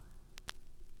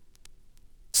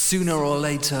Sooner or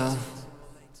later,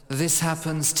 this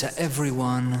happens to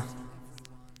everyone.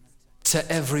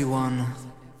 To everyone.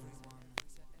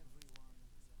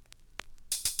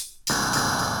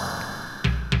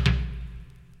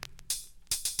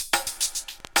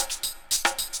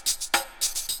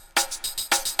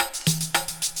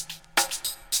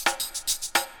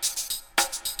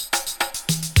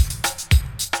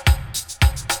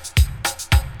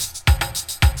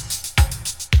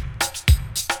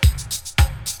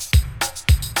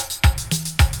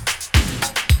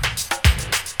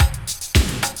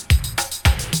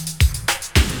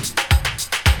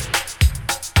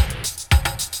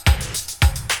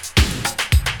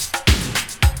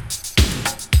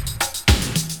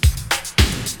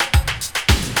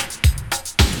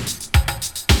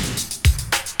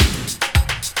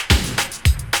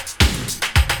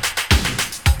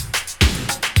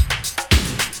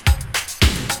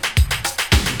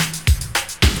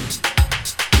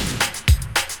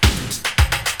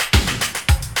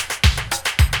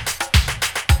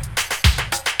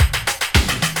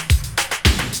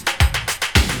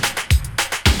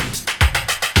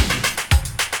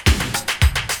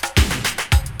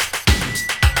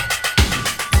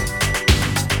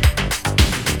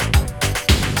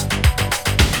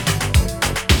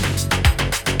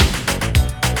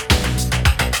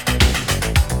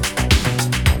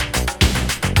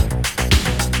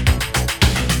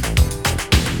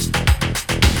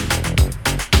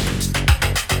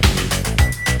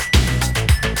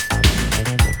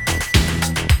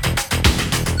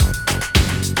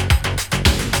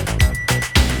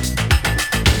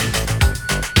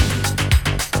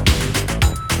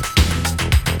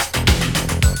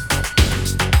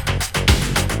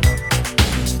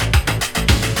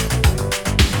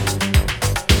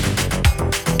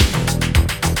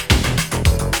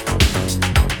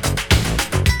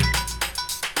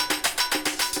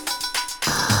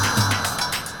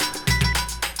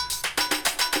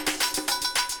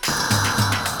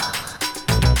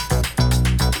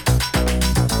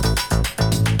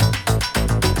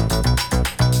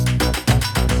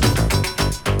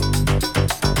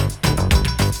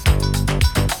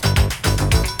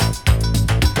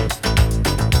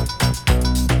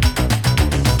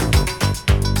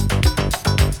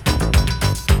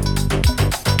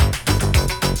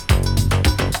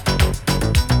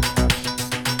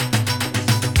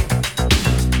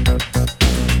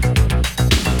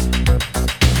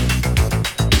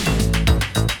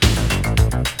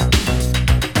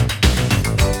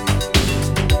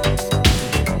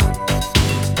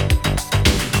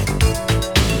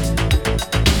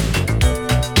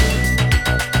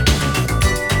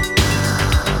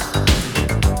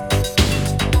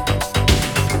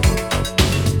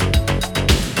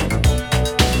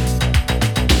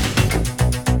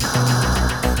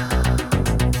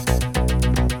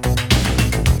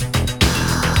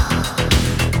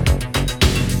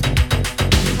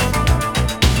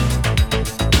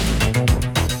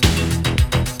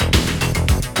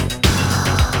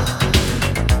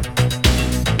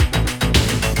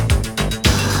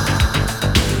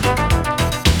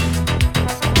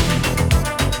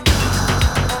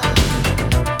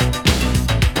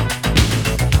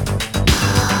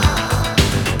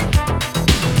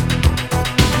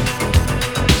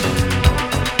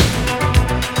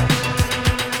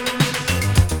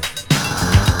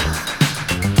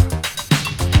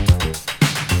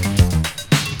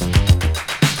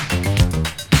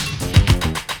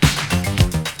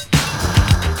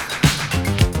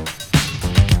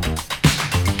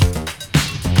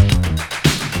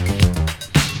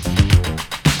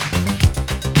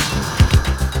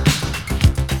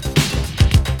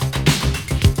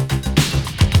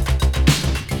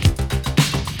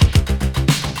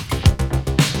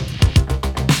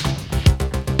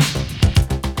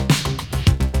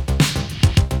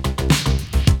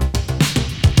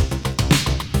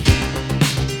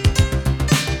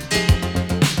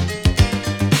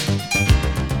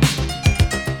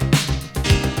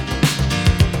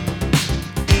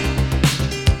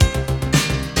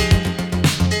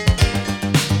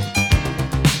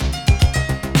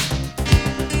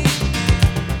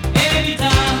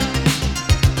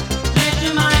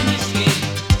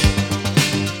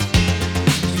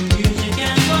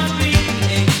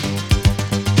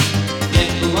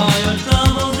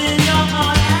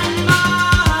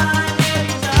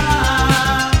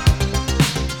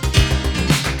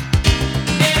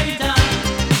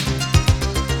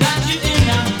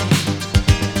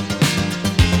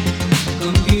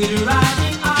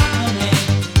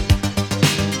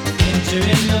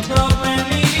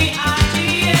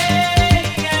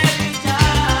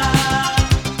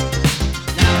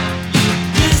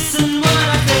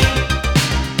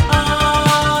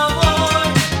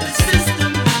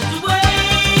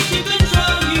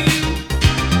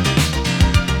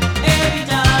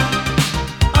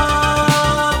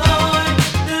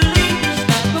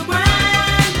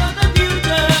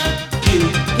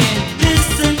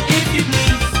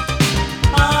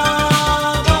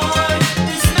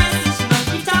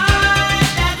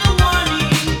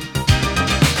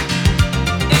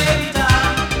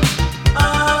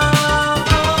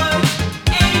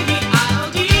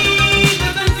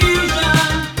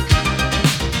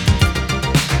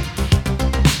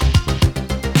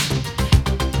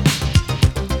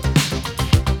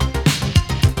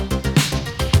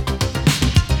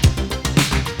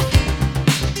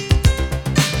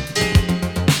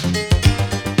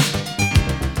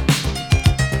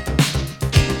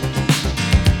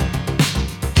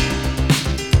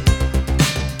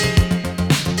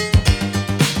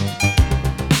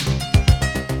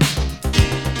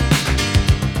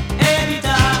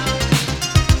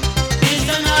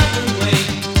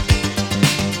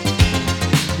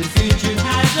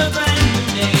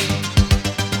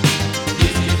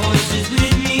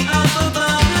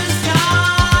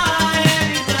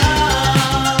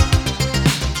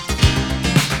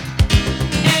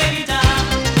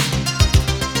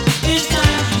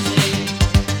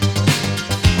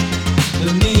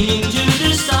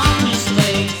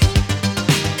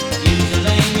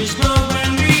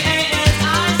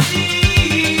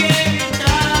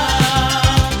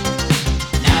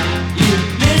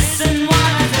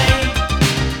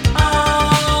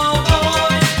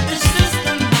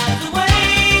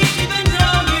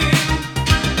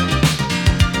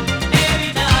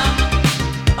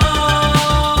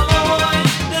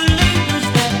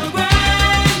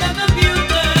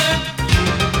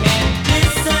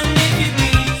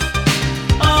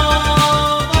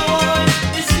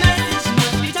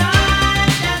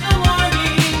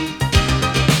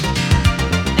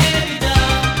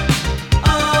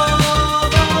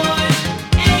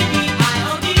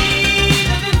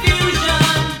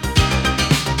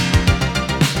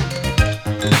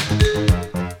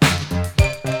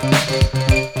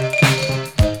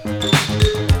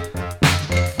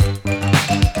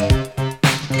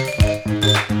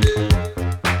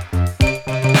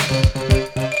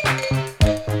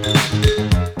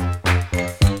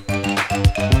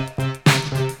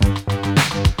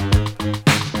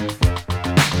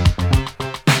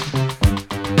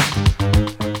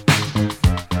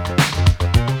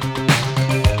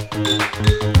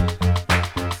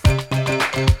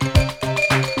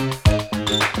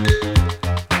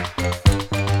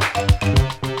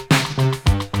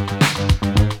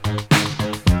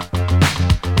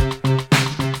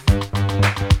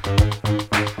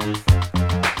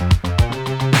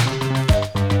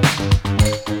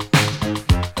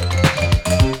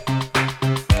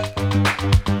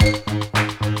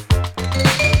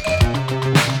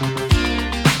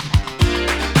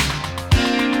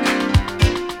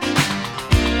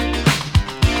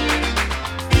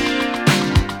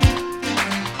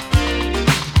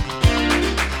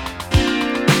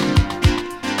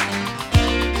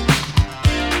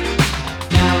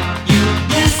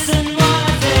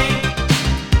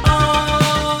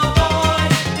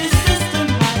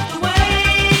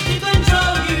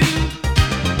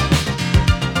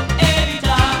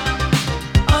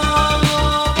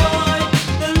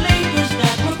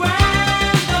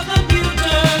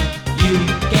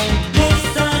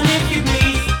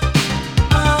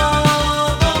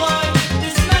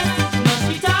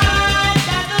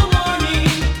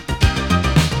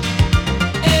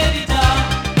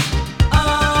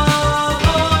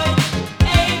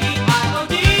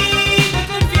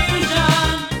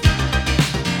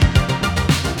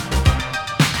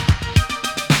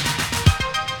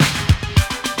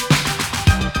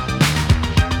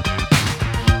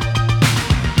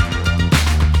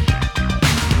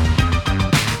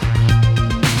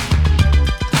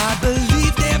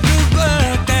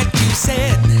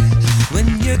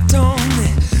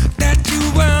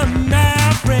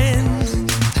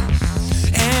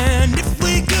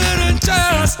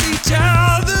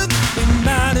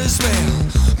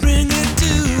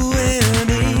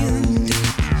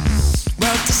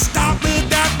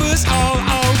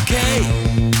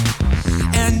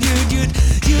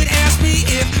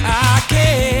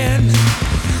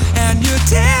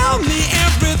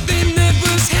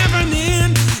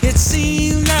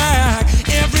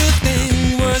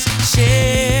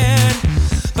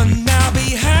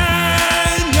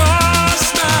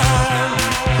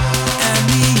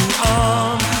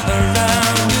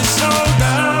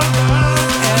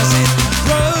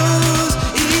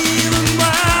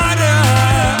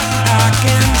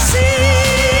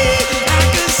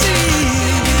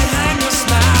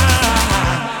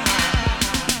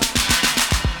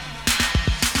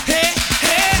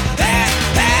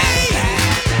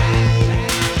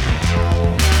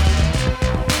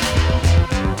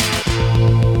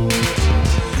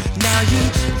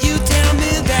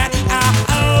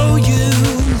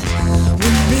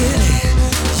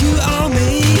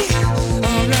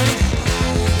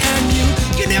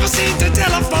 seem to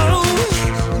telephone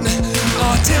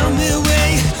or tell me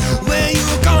where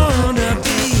you're gonna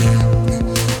be.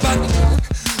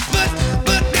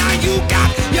 But now you got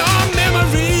your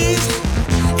memories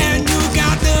and you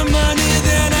got the money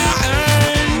that I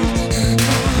earned.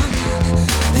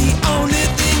 The only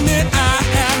thing that I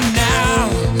have now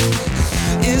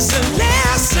is a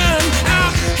lesson I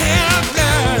have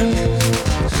learned.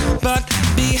 But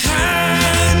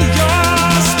behind your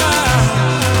smile,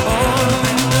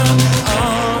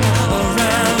 arm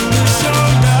around your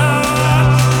shoulder,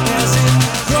 as it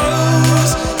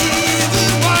grows even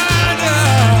wider,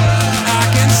 I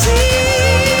can see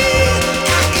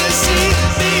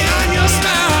behind your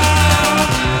smile.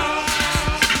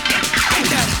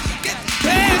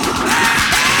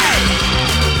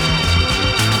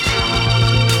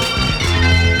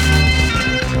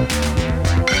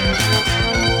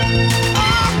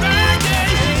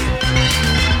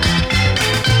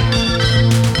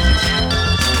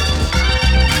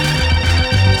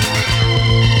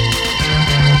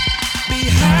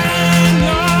 Behind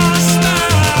your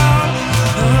smile,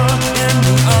 and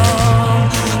the arm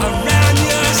around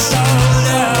your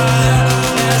shoulder,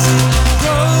 as it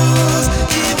grows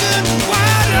even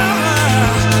wider,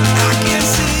 I can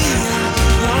see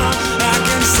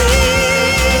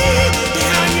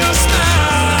behind your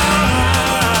smile.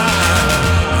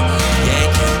 Yeah,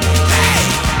 hey,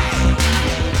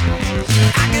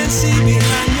 I can see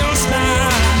behind your smile.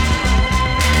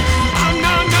 Oh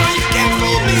no, you can't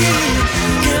fool me.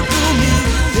 Can't fool me.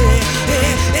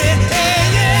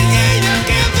 Yeah, you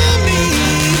can't fool me.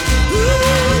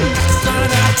 Ooh, that's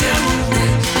what I tell you.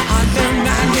 I learned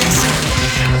my lesson.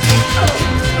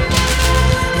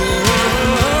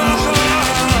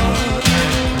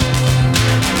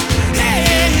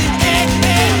 Hey,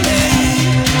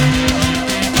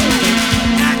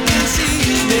 I can see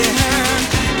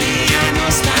behind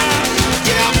your smile.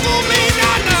 You don't fool me,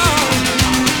 no.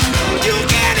 You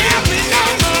can't help me no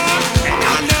more.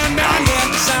 I learned my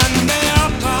lesson well.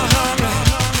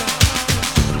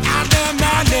 I learned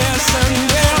my lesson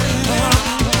well.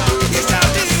 Yes, I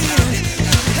did.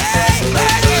 Hey,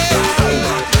 baby, I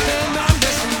learned my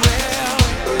lesson well.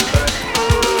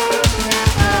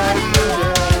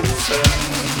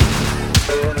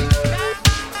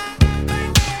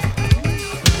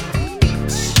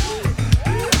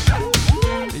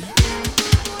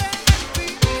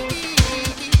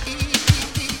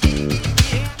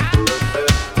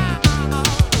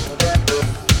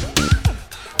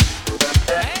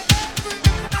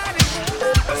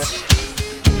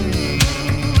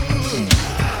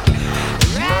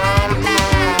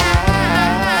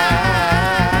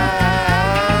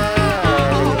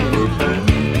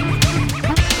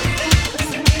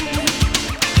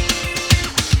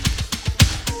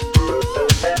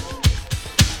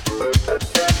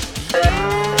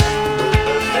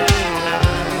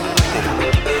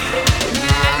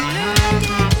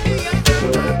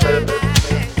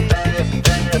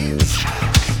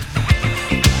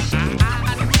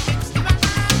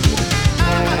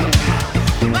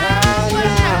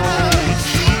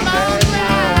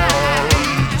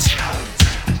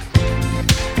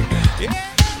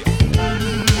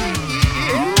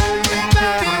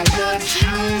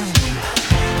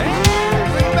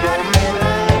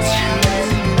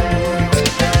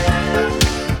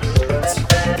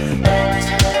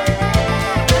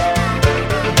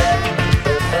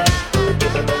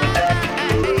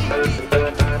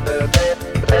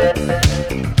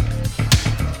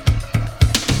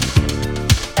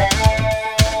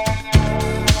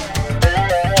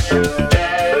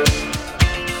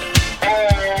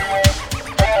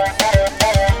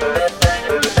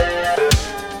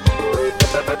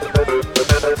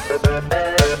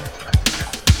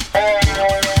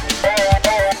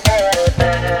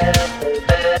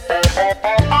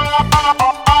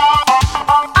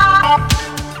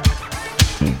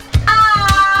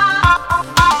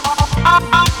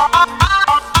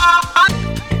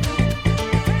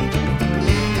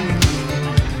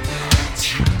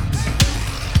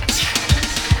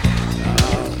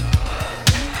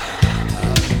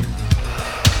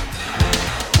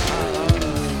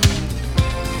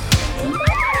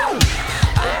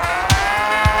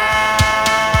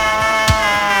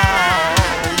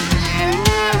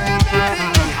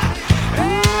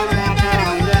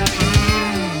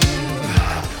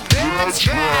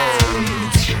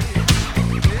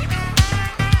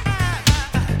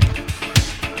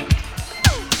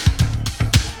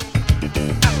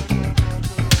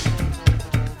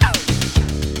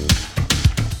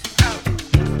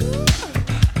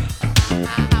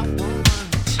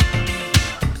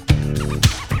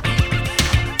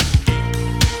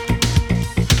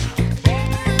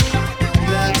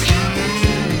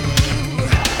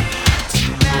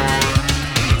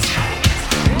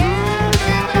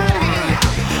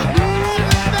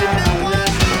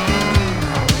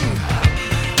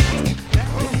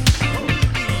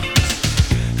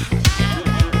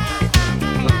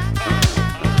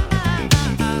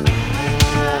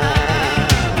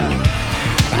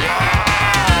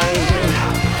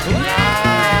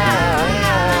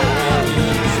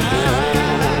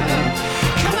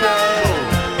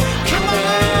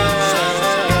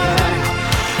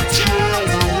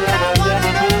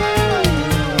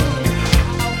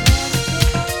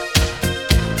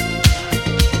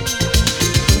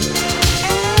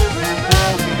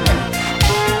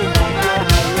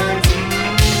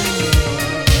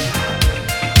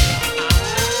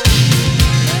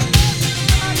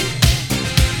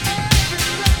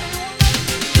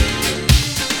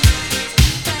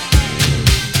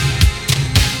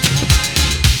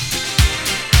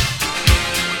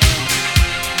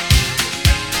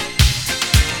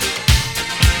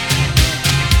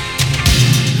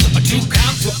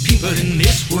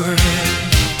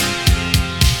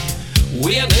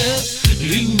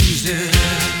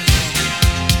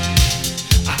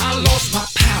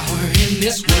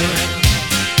 this world,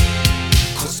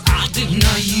 'cause I did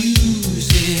not use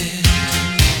it.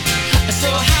 So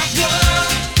I go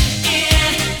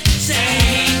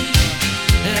insane,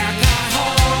 like I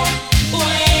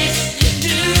always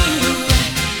do,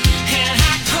 and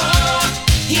I call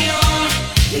your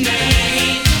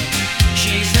name.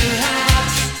 She's a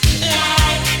lot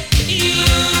like you.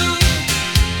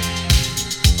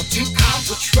 Too out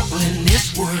for trouble in this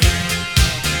world,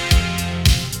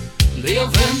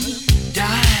 living,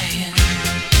 dying.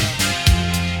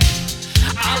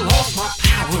 I lost my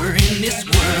power in this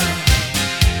world,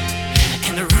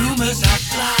 and the rumors are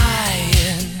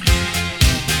flying.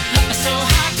 So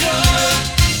I go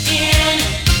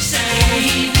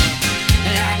insane,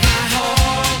 like I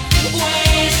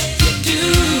always do,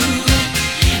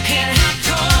 and I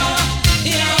call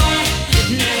your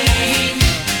name.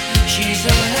 She's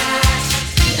a lot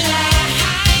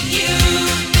like you.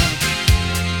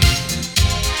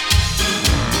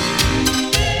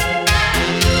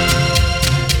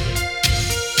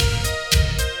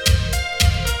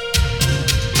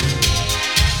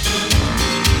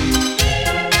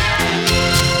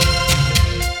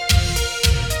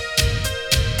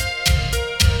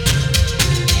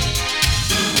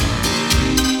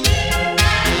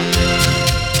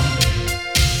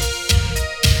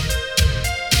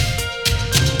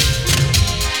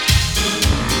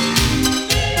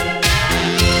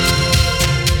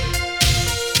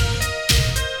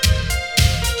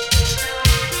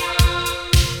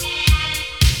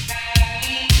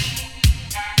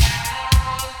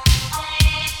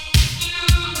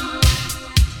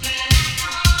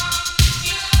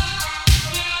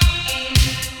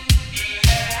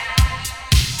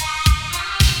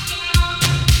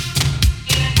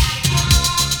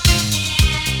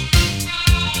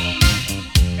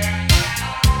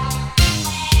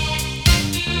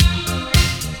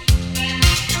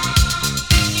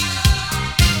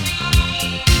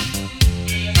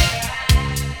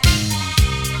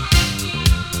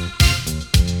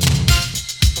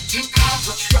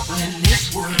 In this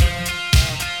world,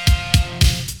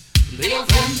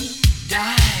 living,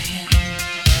 dying.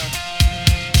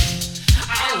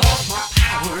 I lost my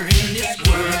power in this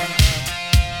world,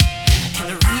 and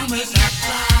the rumors are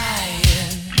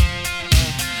flying.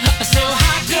 So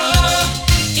I go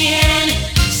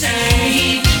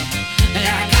insane,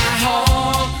 like I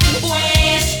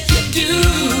always do,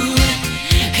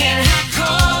 and I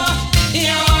call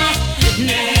your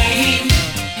name.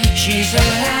 She's a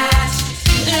lot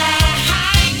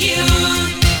like you.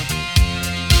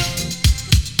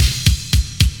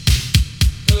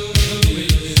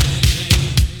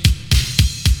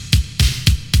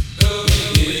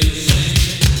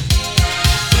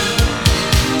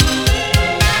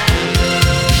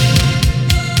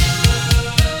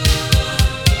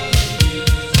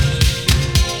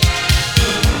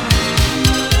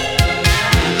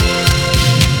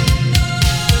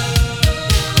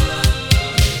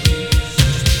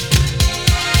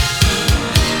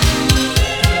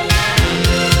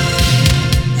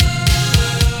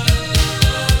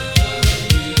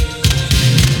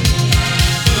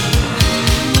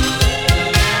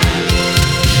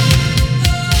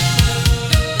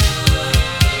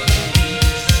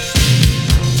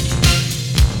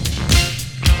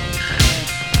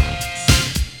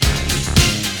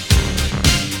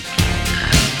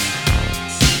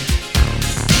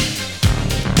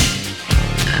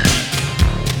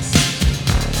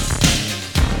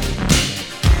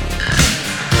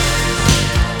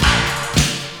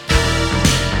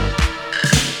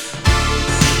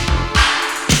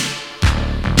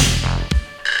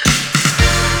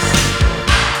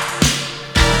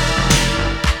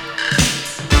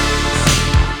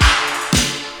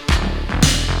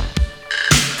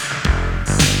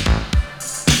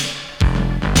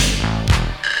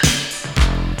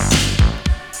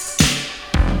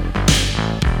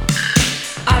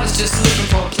 Just looking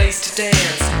for a place to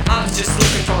dance. I was just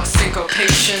looking for a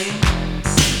syncopation.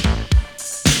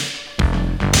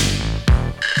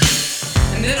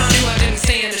 And then I knew I didn't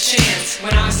stand a chance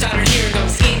when I started hearing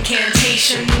those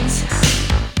incantations.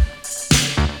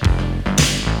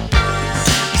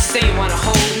 You say you wanna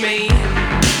hold me,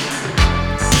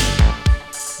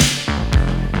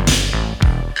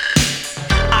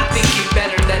 I think you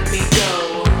better let me go.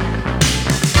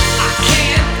 I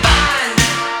can't find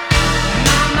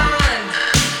my mind.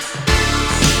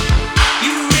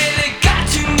 You really got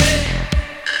to me.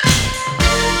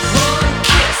 One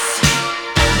kiss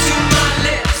to my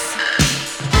lips.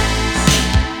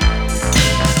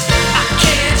 I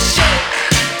can't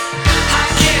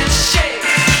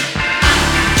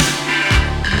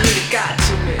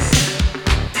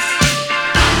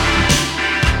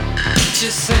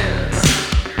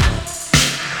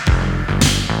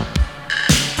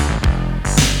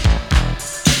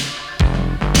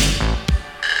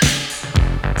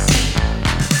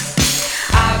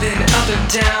Up and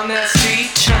down that street,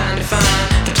 trying to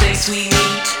find the place we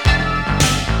meet.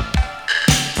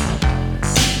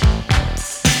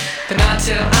 But not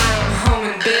till I'm home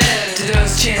in bed do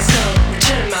those chants come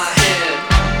turn my head.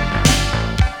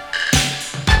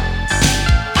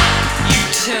 You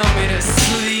tell me to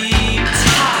sleep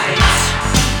tight.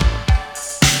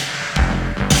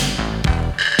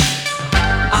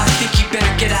 I think you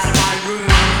better get out of my room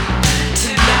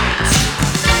tonight.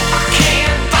 I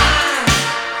can't find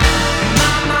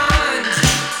my mind.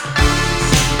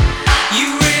 You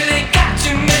really got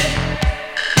to me.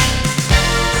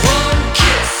 One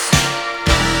kiss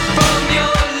from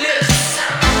your lips.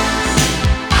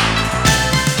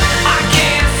 I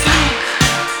can't sleep.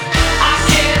 I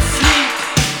can't sleep.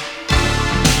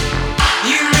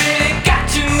 You really got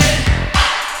to me.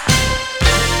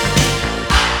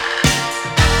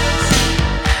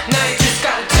 Now you just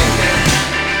gotta do it.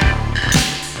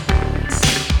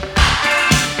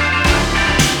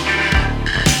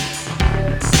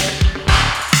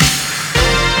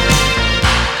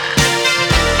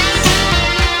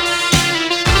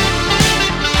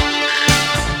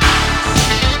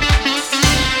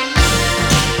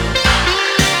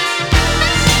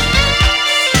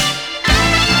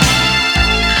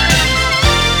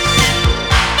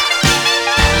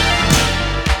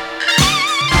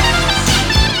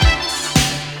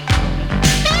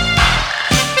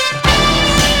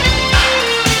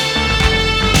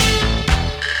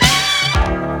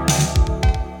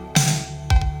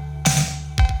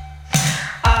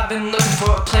 I've been looking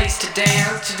for a place to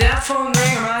dance. Did that phone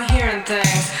ring or am I hearing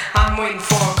things? I'm waiting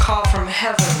for a call from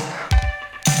heaven.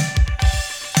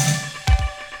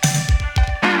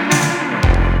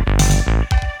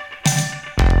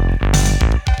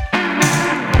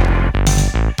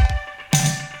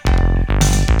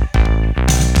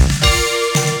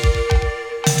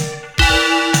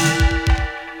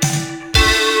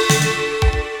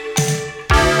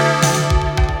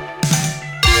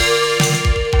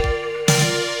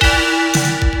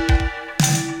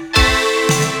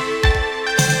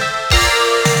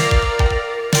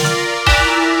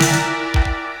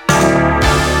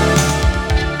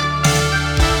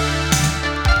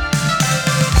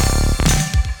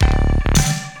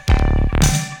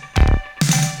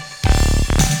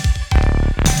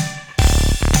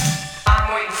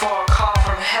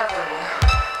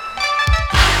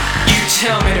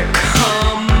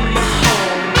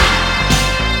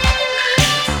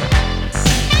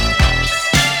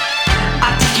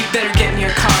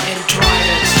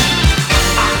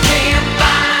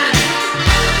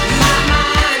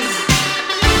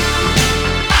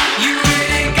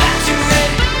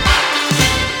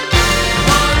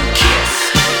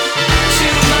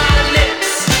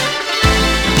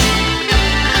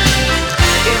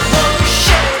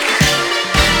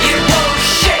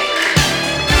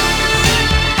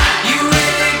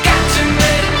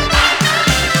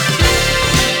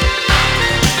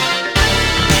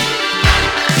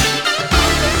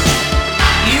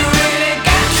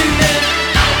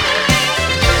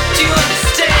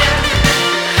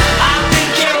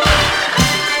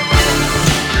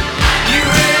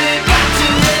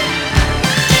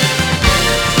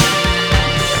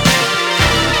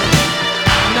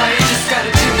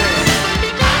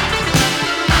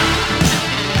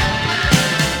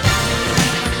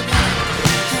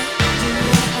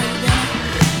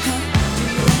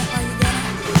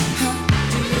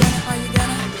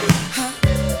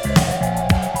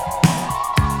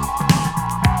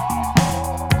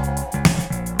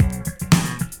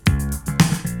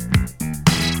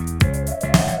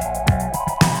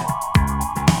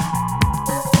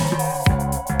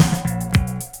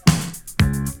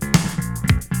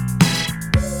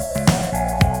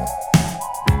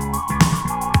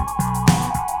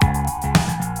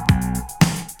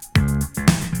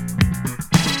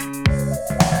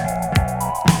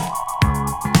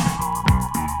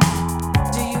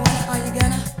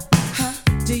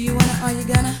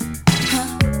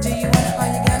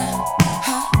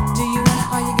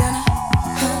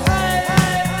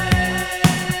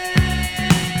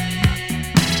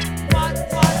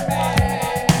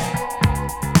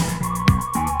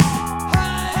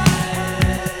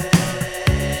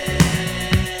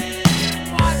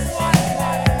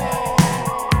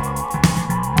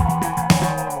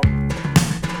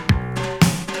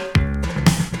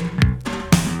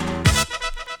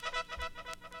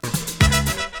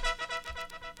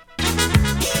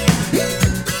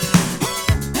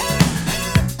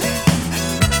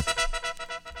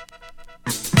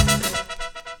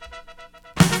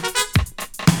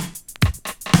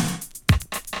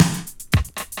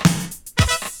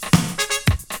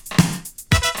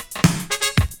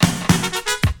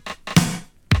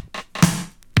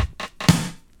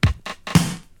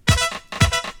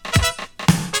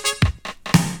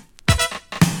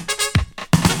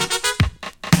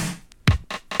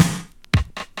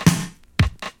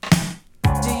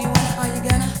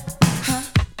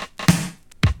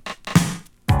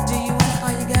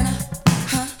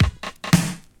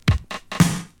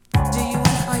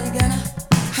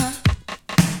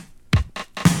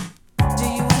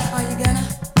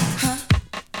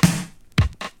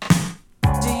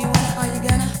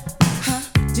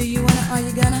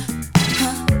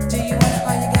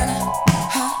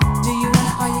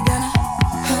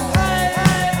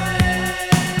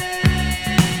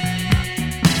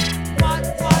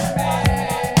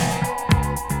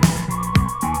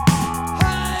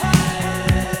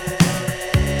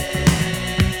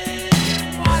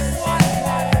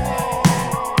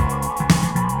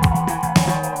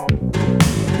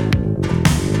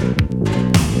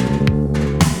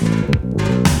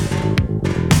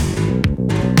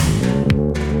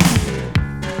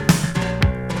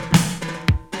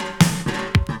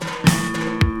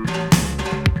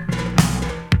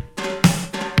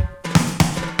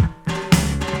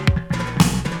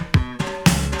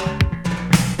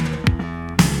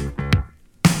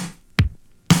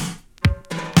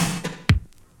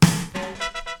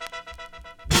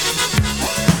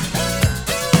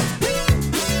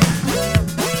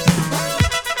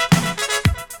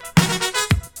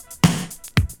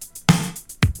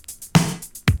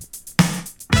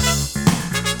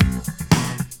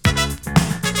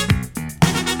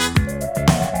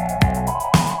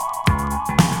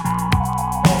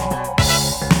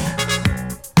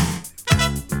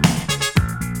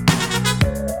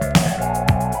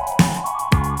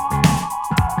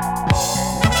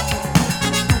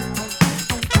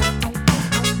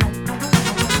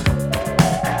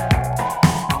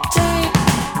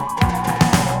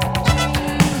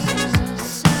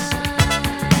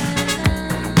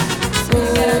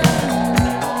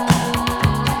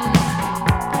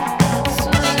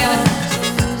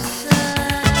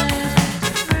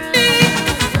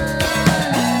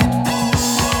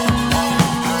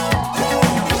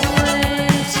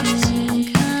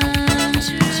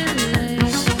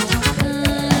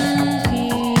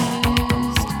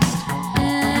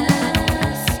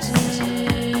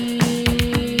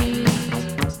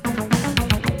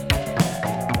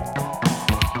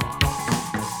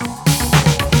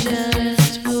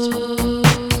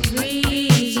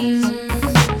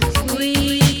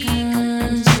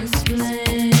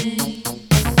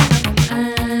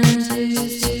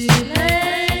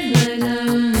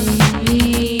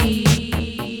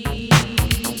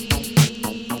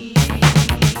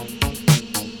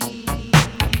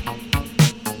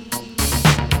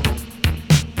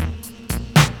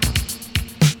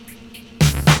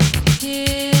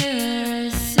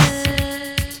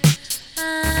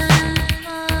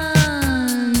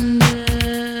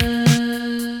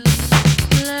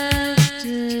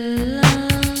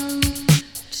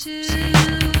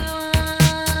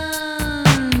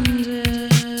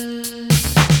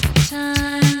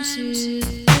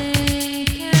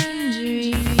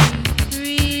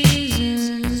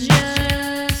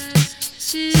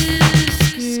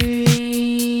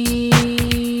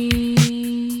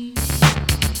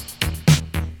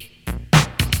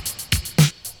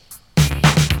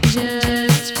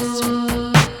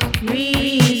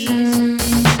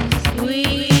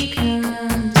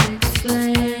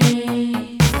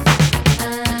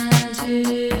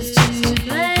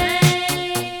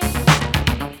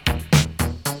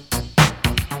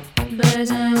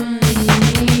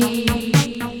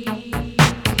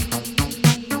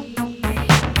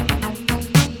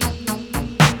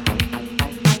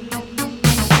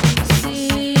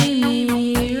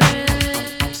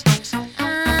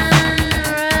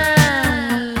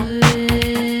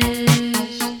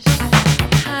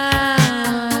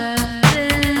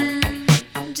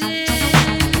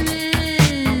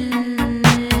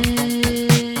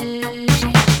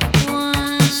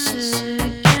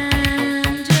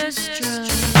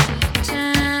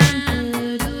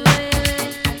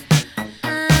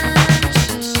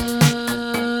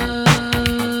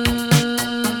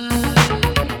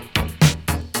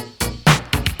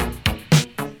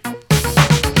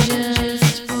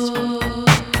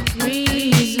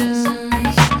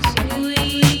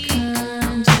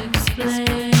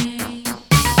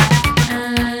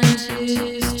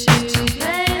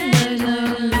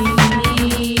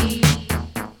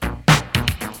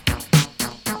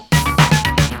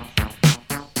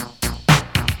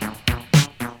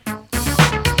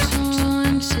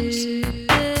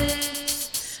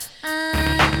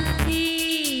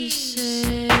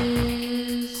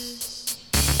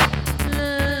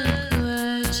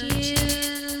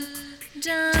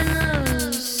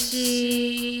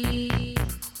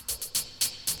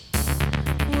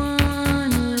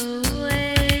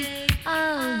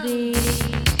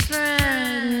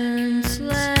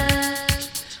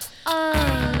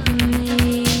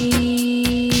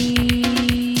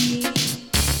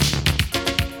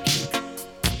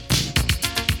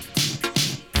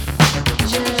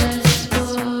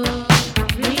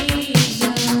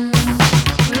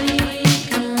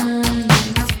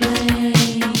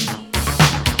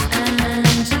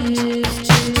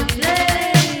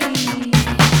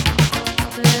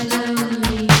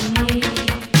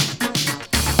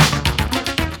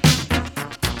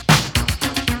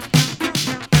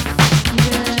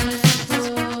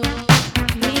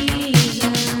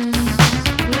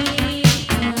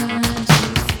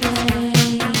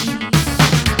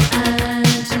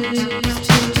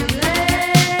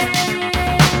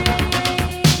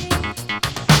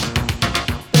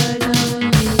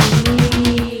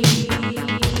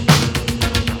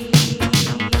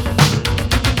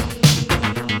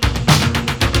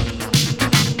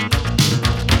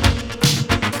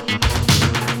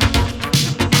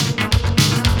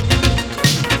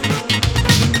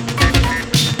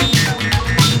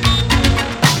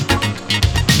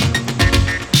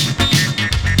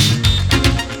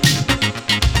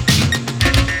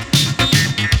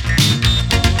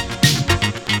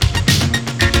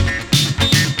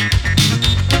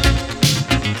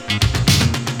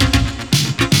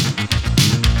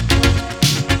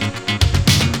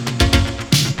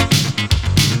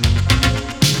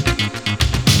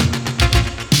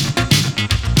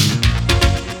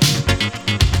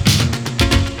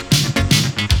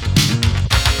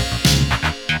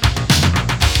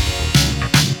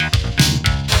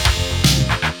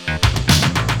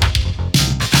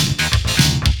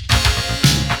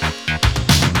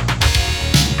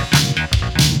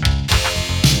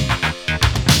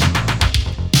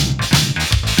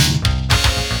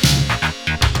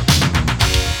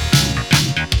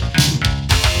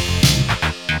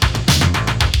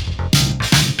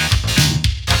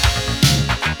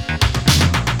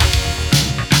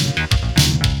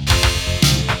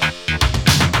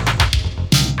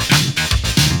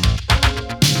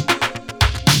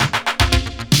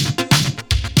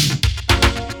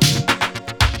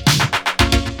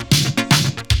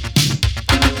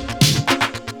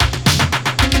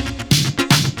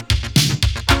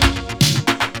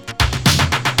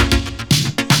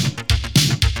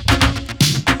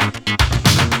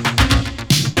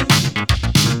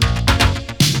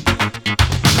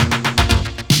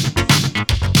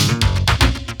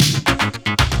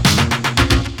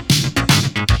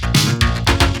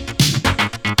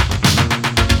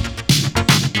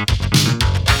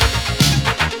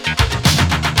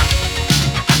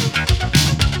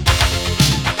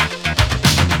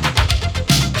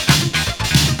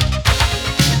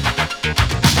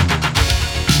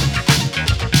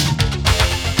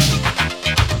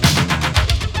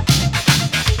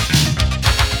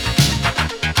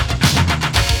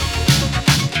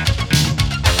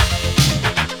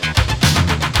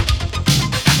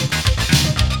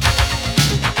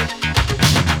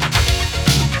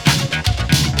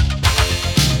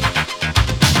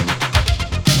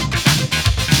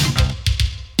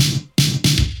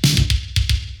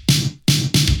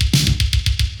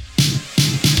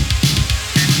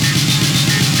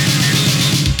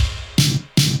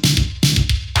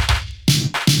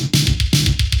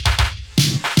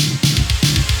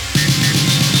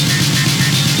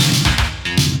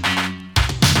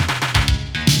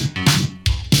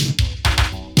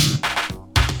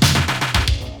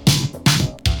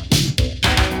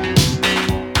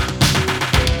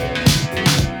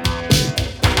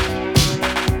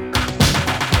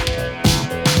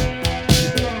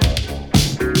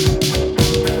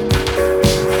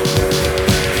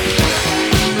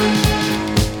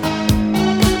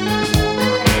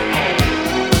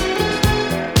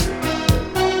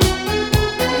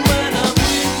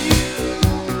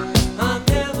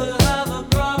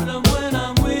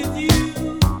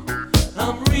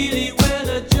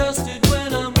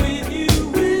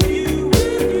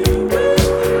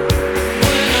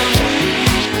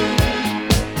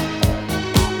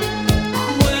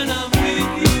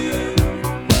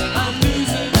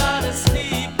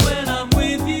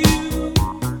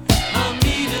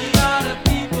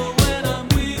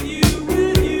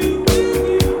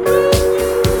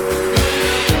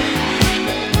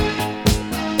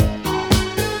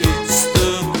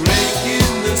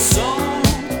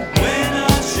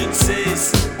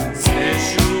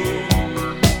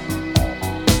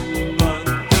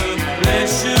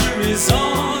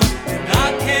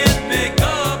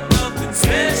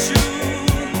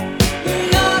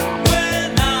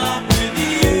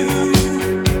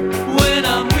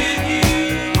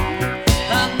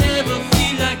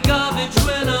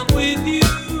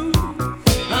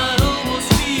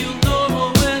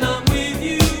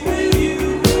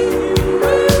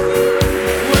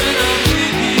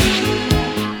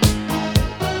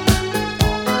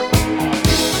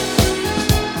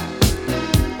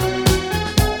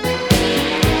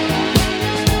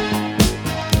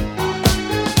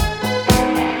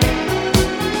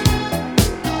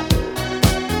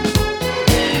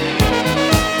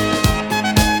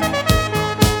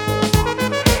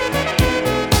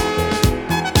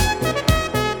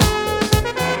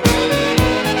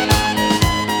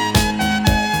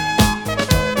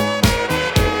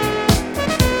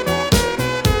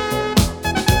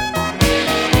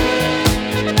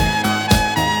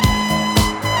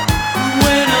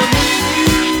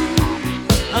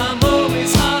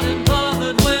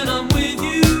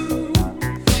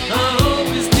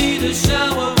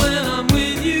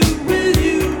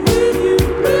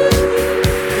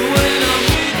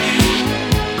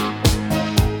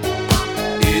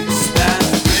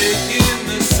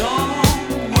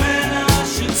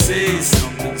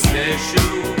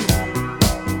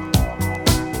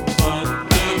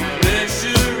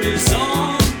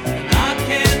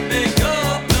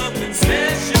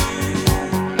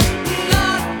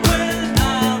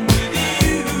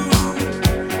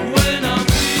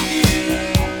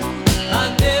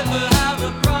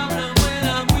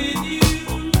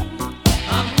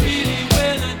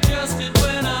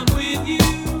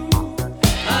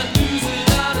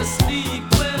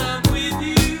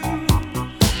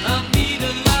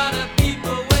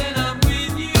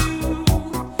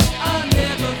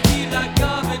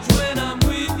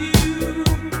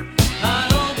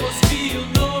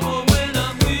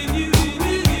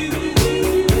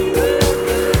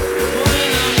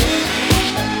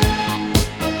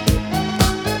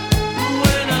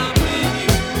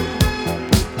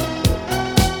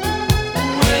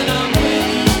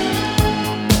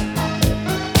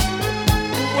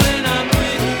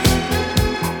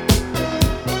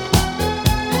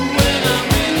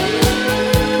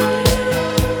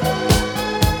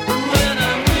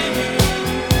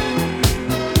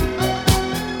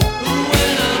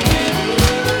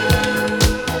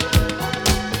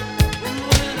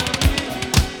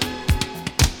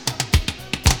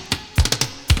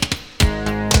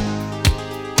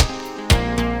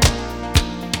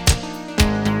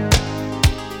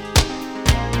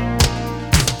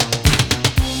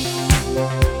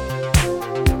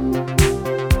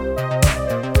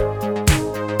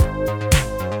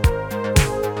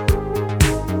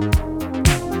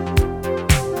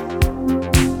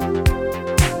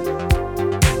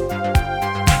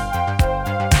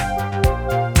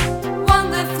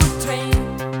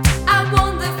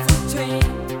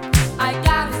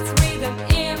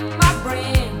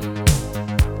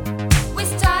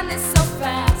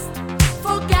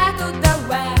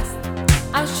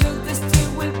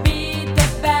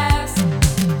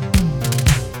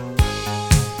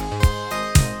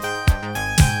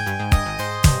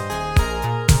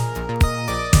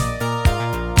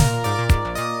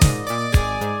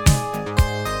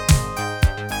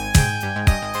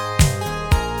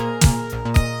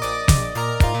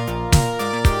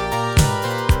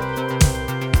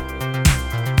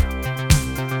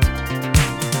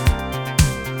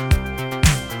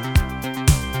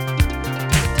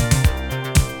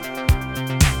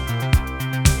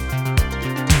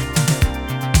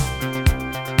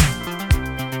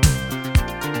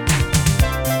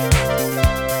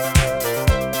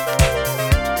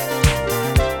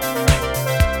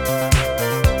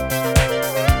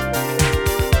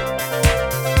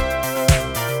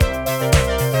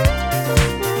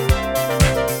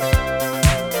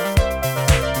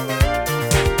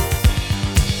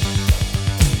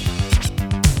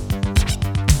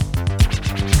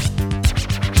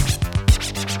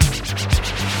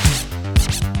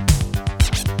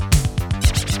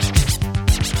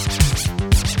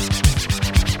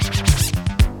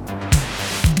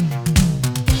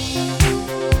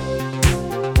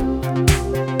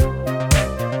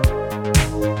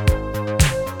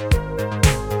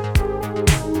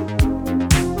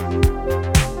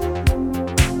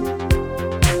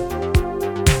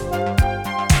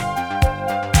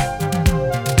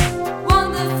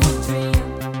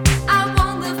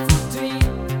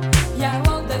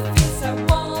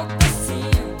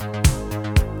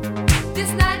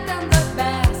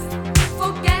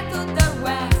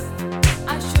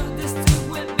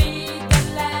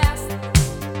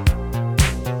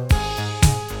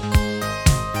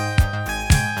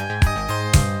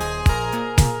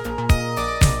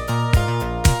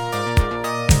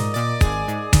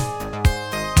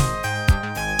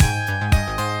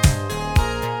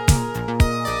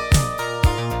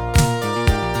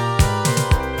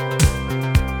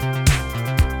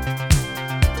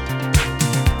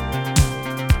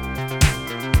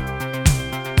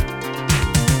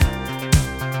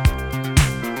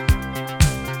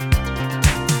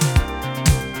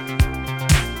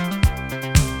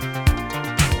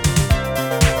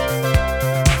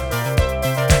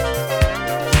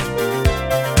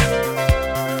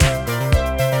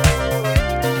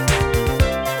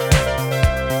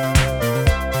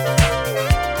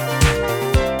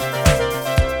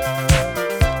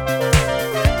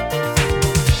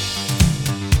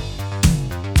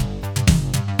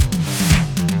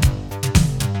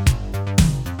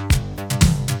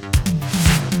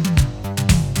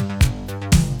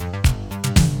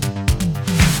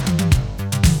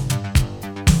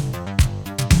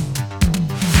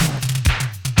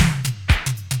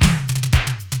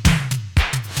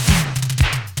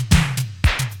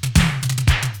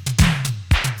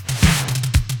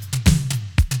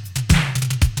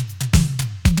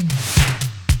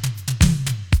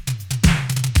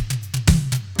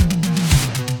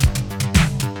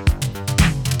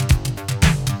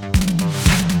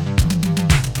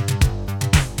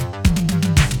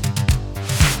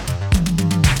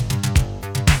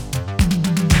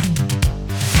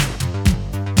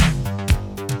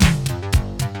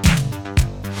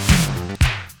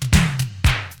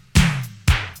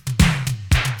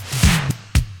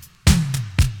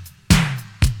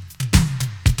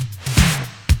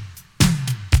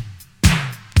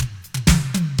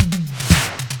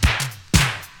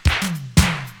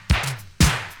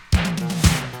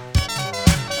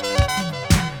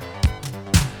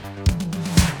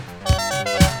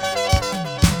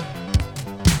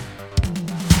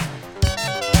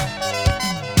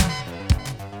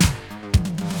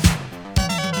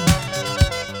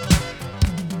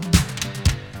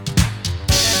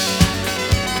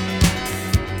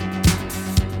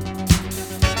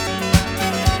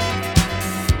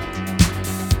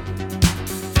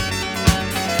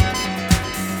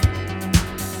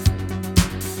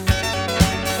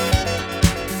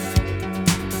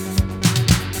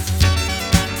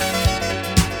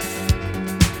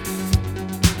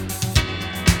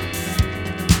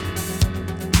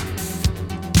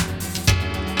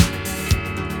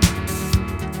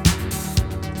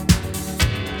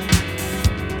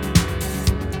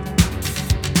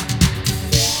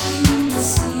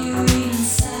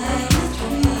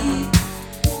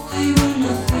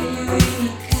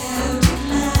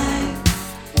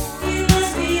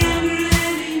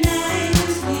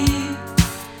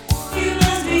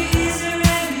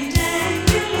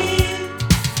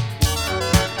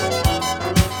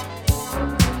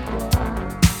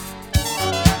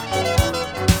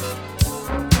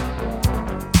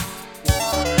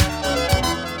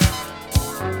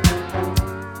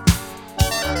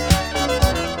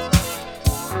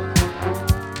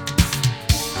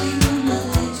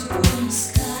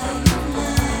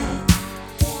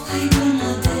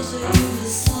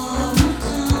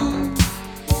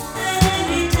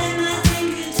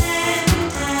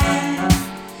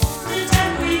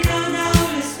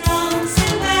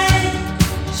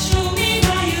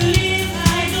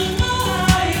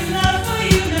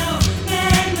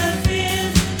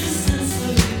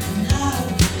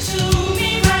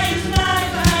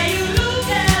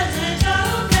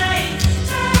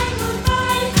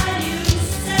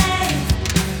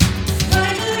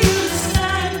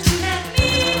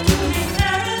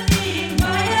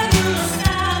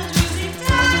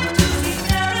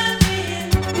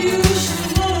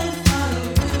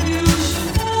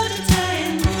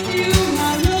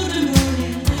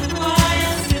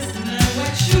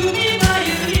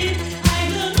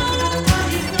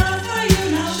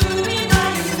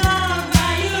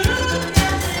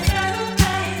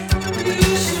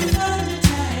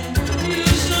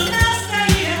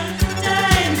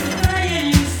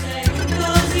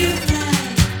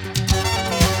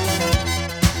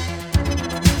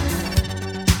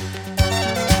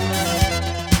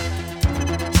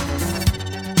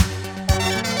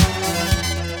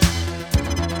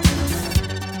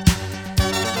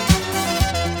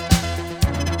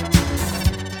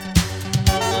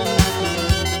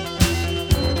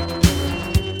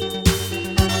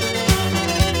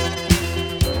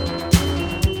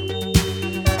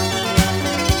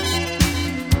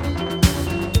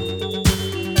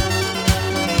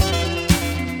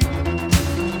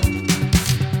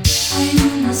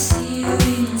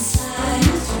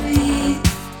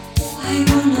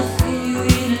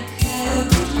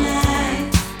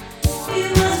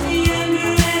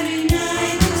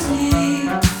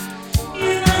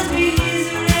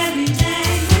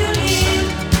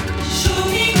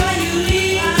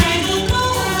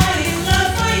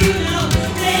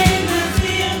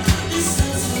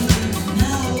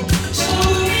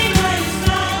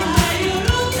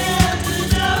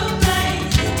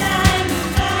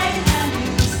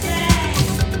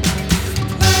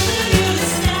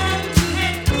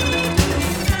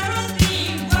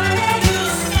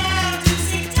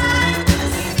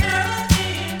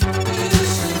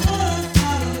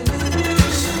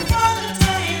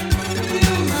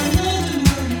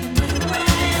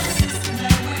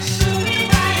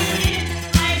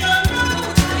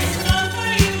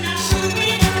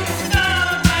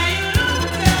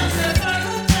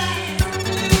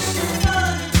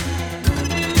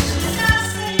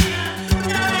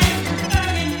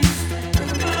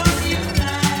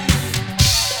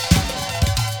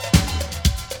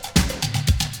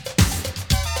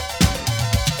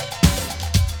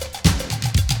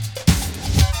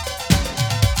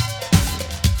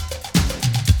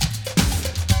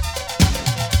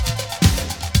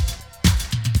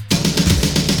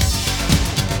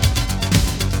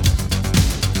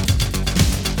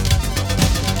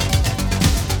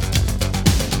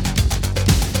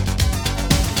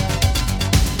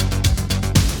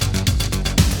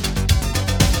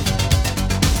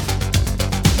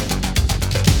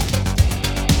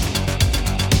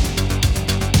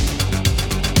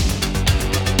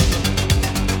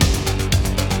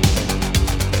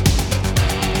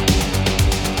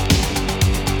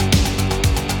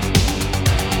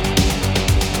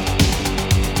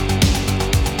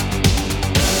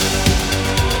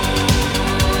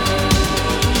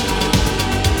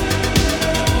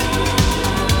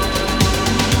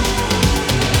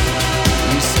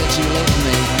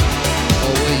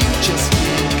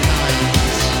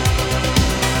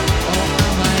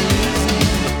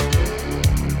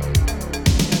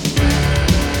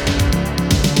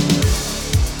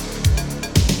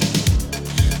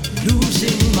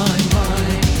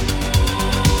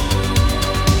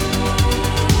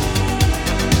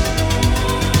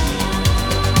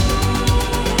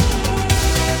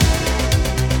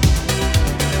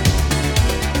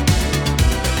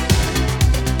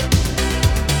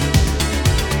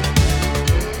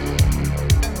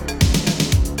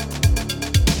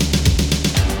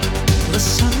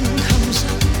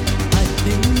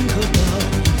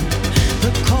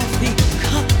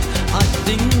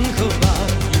 think about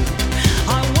you.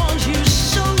 I want you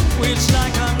so, it's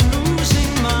like I'm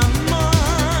losing my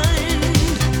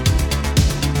mind.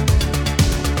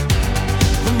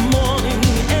 The morning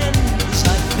ends,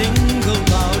 I think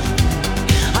about you.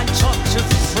 I talk to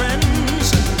friends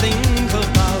and think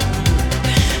about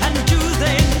you. And do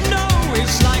they know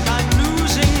it's like I'm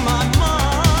losing my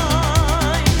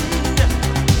mind?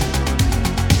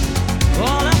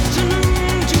 All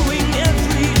afternoon doing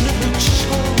every little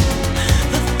chore.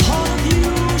 The thought of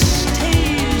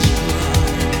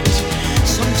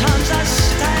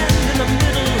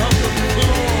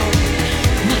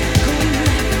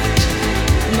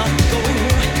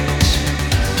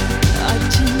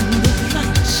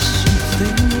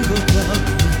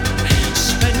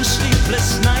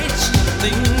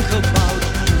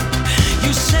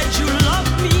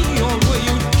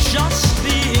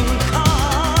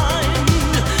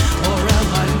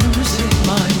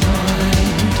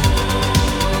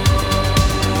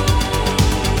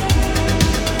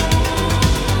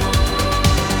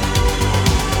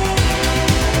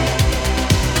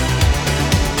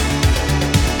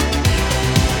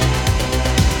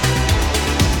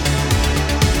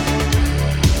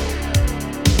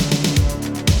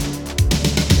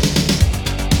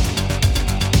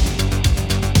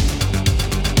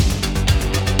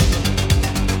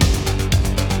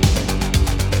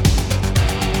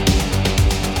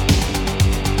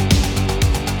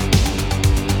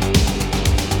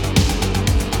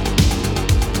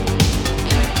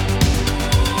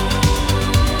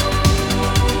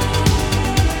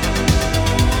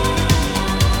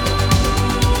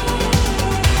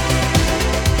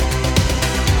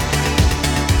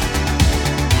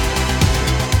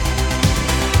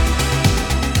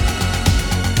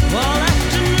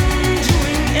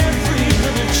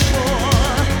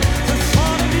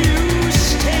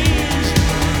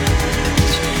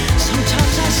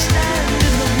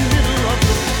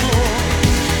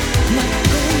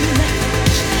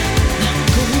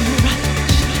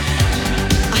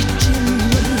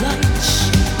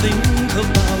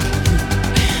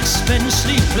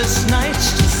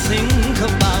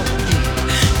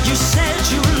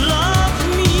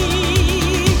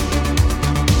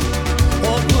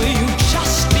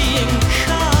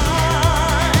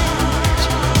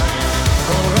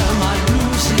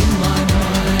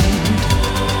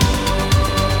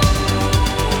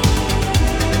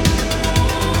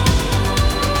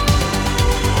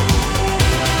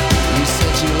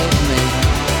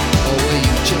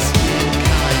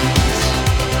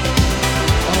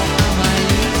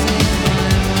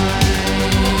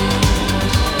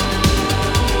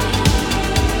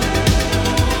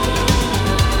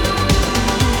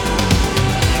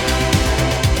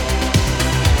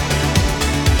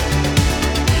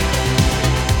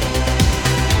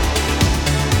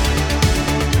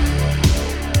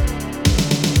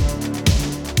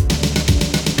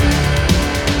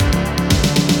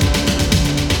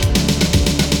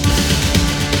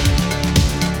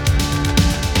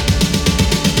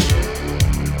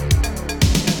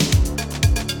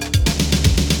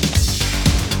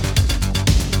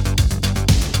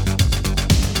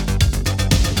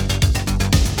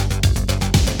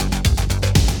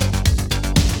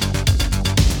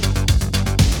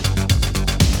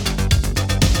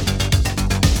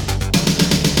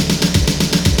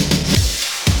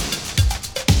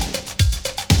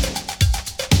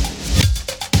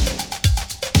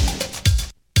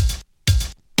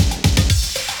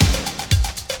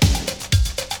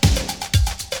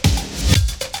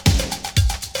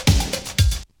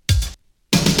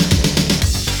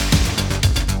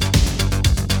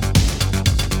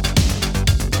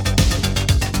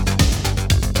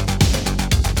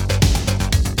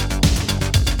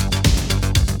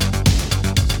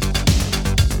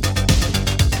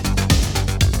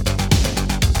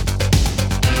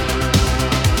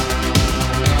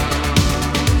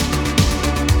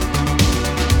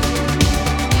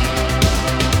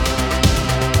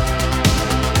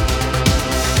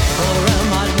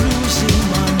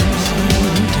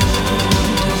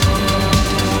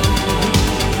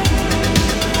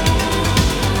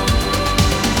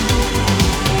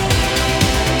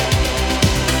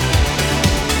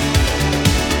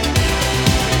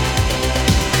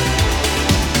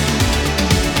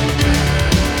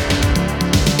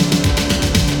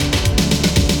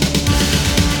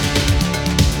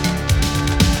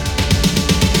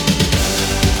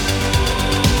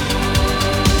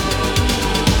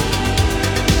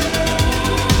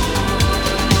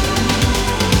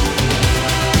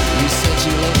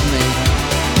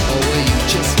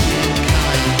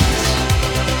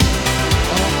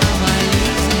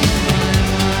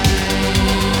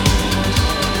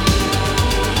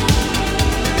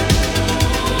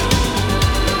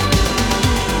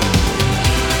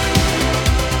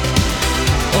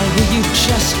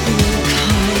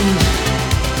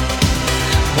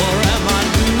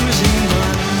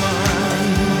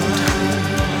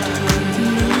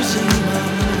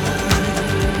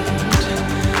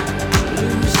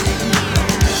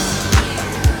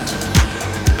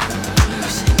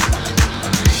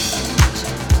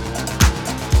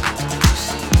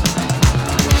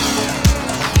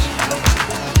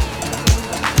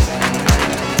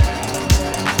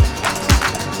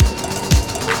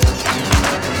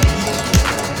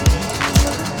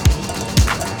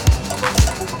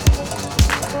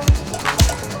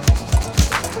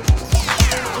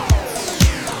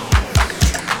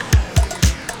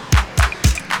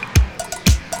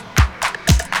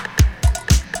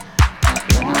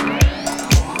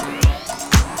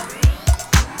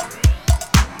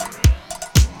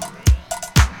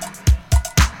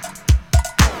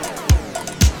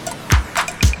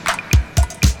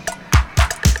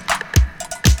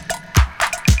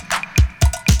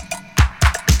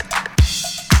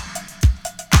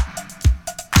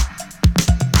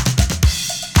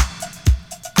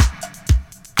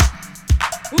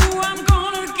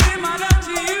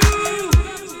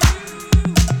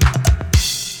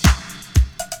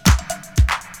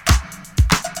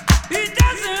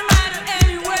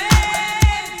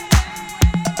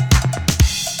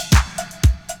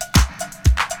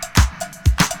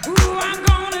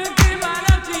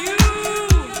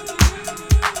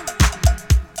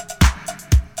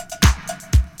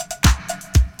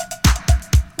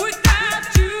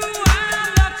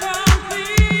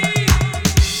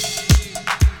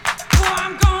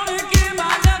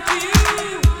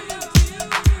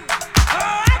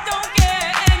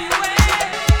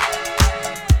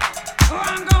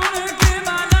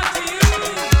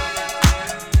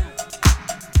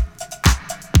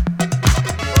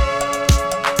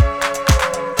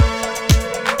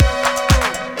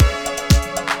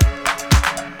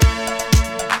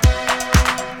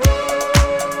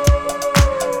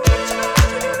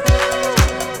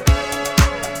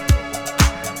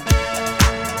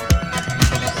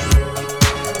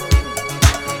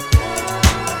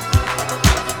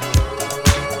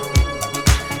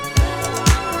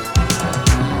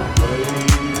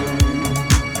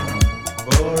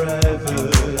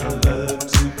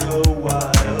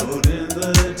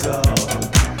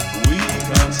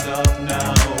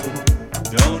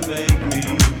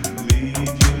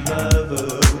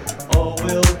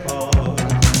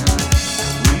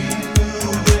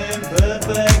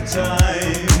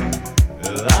time,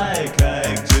 like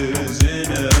actors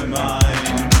in a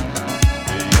mine.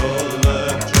 Your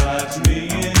love drives me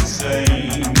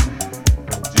insane.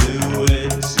 Do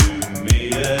it to me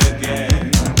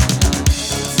again.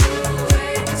 Do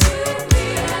it to me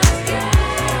again.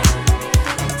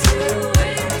 Do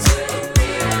it to me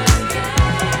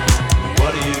again.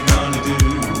 What are you gonna do?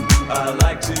 I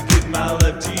like to give my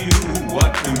love to you.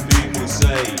 What can people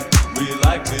say? We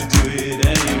like to do it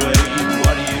anyway.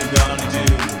 What are you gonna do?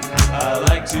 I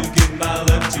like to give my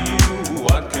love to you.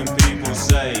 What can people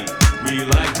say? We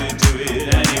like to do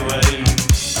it anyway.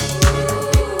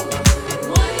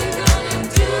 What you gonna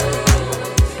do?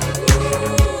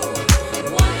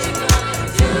 What you gonna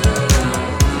do?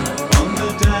 On the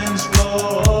dance floor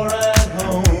or at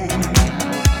home,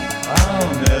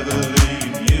 I'll never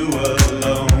leave you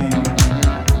alone.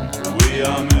 We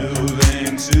are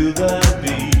moving to the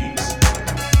beat.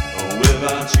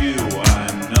 Without you,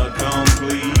 I'm not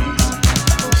complete.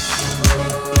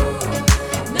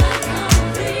 Not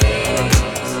complete.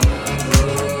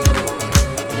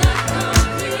 Not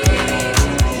complete.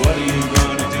 What are you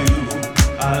gonna do?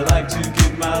 I like to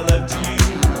give my love to you.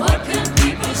 What can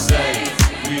people say?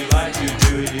 We like to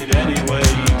do it anyway.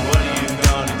 What are you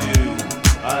gonna do?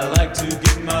 I like to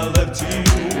give my love to you.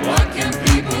 What can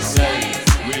people say?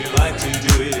 We like to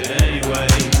do it anyway.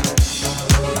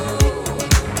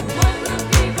 What will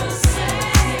people say?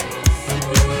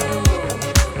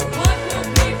 What will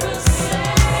people say?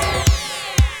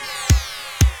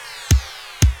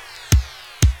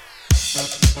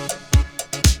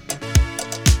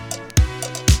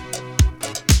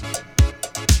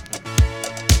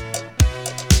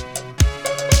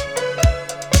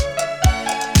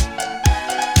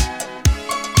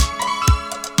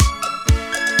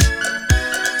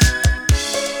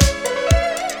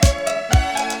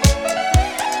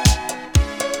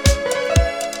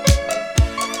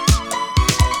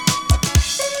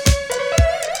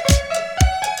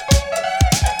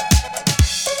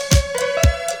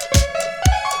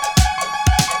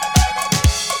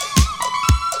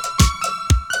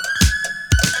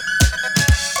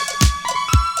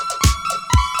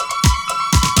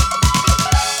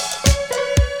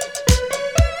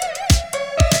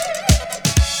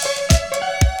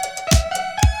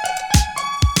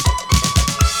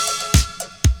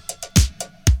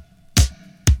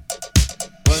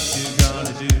 What you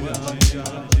gonna do? What you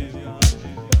gonna do?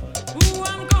 Ooh,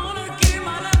 I'm gonna give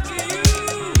my love to you.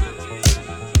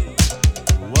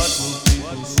 What will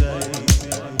people say?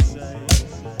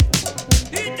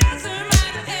 It